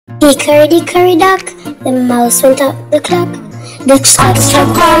Hickory dickory dock, the mouse went up the clock. The clock struck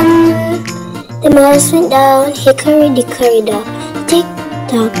one, the mouse went down. Hickory dickory dock, tick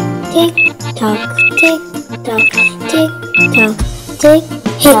tock, tick tock, tick tock, tick tock, tick.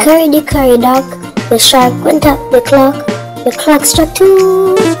 Hickory dickory dock, the shark went up the clock. The clock struck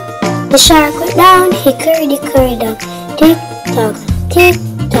two, the shark went down. Hickory dickory dock, tick tock, tick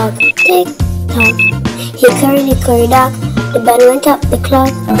tock, tick tock. Hickory dickory dock, the bell went up the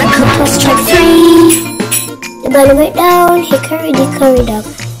clock. The clock struck three, the bell went down. Hickory dickory dock,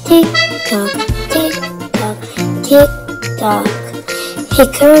 tick tock, tick tock, tick tock.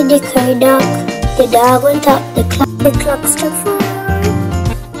 Hickory dickory dock, the dog went up the clock. The clock struck four,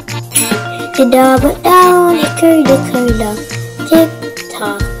 the dog went down. Hickory dickory dock, tick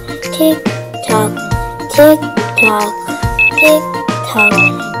tock, tick tock, tick tock, tick tock,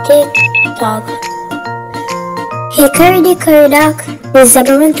 tick tock. Hickory dickory dock, the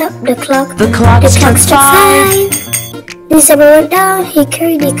zebra went up the clock. The clock struck five, the zebra went down.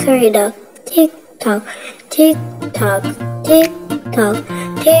 Hickory dickory dock, tick tock, tick tock, tick tock,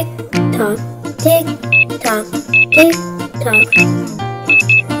 tick tock, tick tock, tick tock.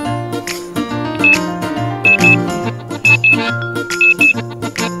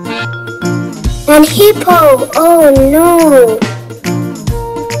 And hippo, oh no!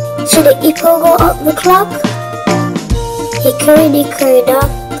 Should the hippo go up the clock? Hickory dickory dock,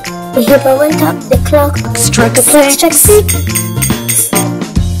 the hippo went up the clock. The clock struck six,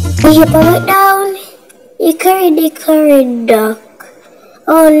 the hippo went down. Hickory dickory dock,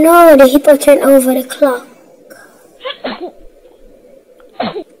 oh no, the hippo turned over the clock.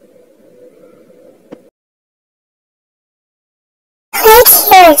 Click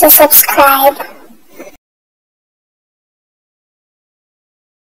here to subscribe.